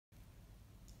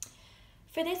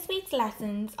For this week's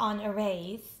lessons on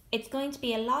arrays, it's going to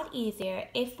be a lot easier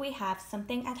if we have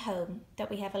something at home that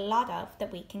we have a lot of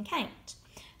that we can count.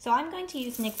 So I'm going to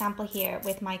use an example here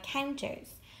with my counters.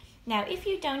 Now, if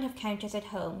you don't have counters at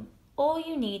home, all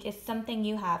you need is something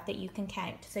you have that you can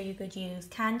count. So you could use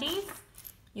candies,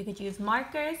 you could use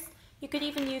markers, you could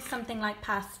even use something like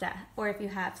pasta, or if you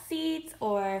have seeds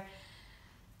or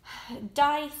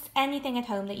dice, anything at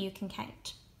home that you can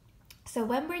count. So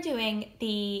when we're doing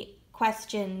the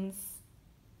questions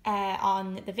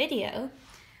on the video,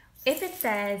 if it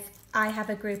says I have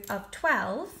a group of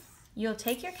 12, you'll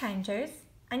take your counters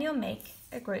and you'll make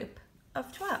a group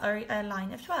of 12, or a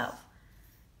line of 12.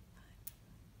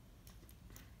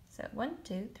 So 1,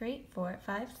 2, 3, 4,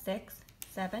 5, 6,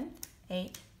 7,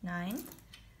 8, 9,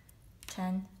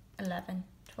 10, 11,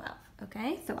 12.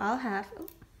 Okay, so I'll have,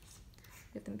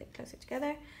 get them a bit closer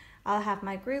together. I'll have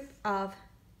my group of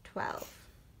 12.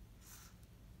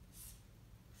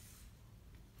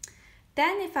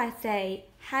 Then if I say,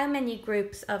 how many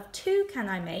groups of 2 can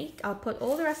I make? I'll put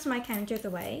all the rest of my counters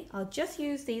away. I'll just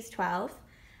use these 12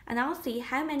 and I'll see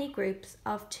how many groups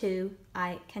of 2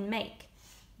 I can make.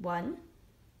 1,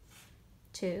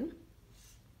 2,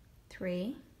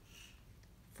 3,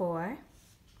 4,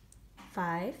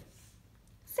 5,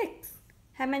 6.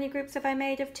 How many groups have I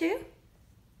made of 2?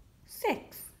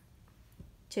 6.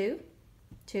 2,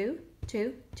 2,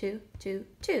 2, 2, 2,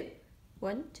 2.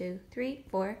 1, 2, 3,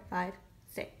 4, 5,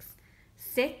 6.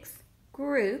 6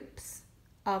 groups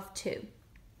of 2.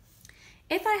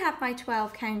 If I have my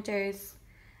 12 counters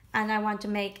and I want to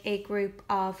make a group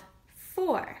of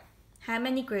 4, how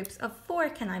many groups of 4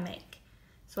 can I make?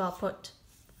 So I'll put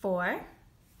 4,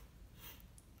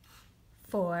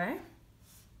 4,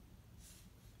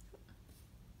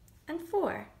 and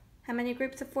 4. How many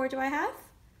groups of 4 do I have?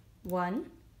 1,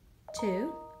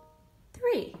 2,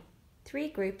 3. 3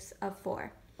 groups of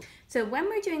 4. So when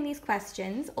we're doing these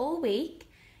questions all week,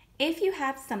 if you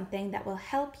have something that will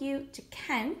help you to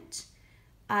count,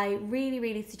 I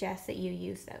really suggest that you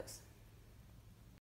use those.